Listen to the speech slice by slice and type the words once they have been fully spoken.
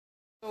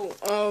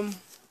So,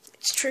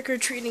 it's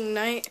trick-or-treating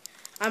night.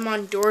 I'm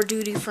on door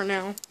duty for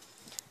now.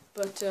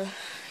 But,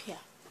 yeah.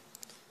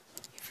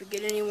 If you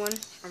get anyone,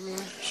 I'm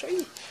gonna show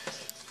you.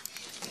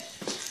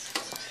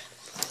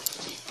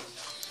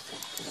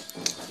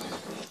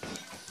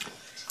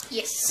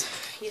 Yes.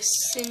 Yes,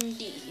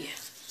 indeed.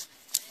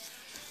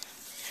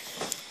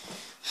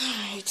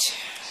 Alright.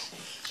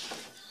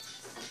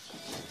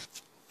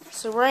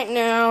 So right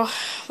now,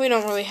 we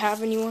don't really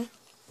have anyone.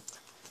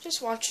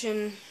 Just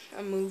watching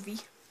a movie.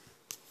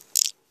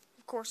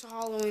 Of course, a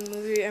Halloween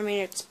movie. I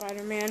mean, it's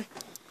Spider-Man.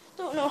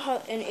 Don't know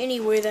how in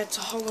any way that's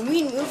a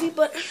Halloween movie,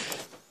 but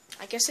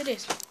I guess it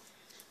is.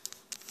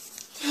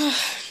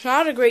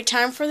 Not a great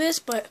time for this,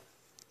 but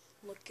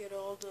look at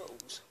all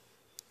those.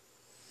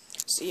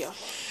 So yeah.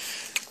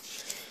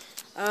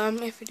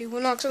 If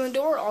anyone knocks on the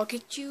door, I'll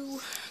get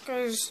you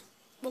guys.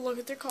 We'll look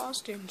at their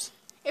costumes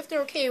if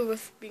they're okay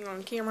with being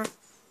on camera.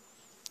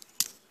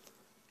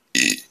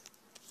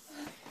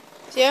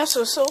 Yeah,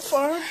 so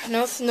far,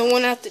 no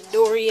one at the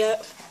door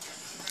yet.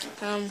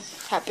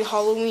 Happy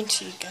Halloween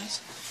to you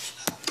guys.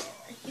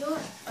 Are you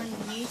on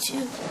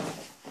YouTube?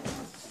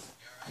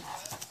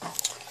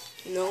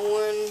 No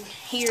one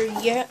here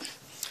yet.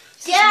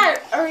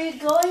 Dad, are you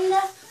going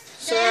to?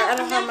 So I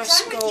don't have my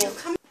skull.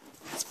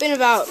 It's been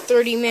about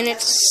 30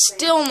 minutes.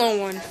 Still no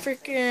one.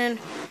 Freaking.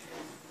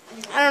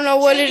 I don't know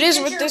what it is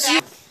with this.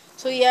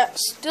 So yeah,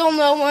 still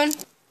no one.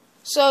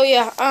 So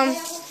yeah,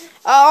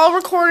 I'll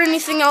record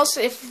anything else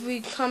if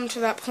we come to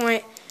that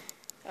point.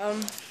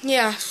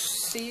 Yeah,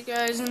 see you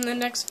guys in the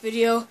next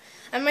video.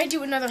 I might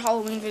do another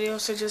Halloween video,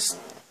 so just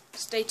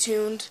stay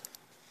tuned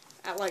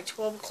at like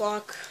 12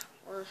 o'clock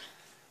or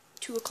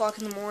 2 o'clock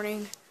in the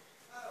morning.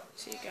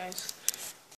 See you guys.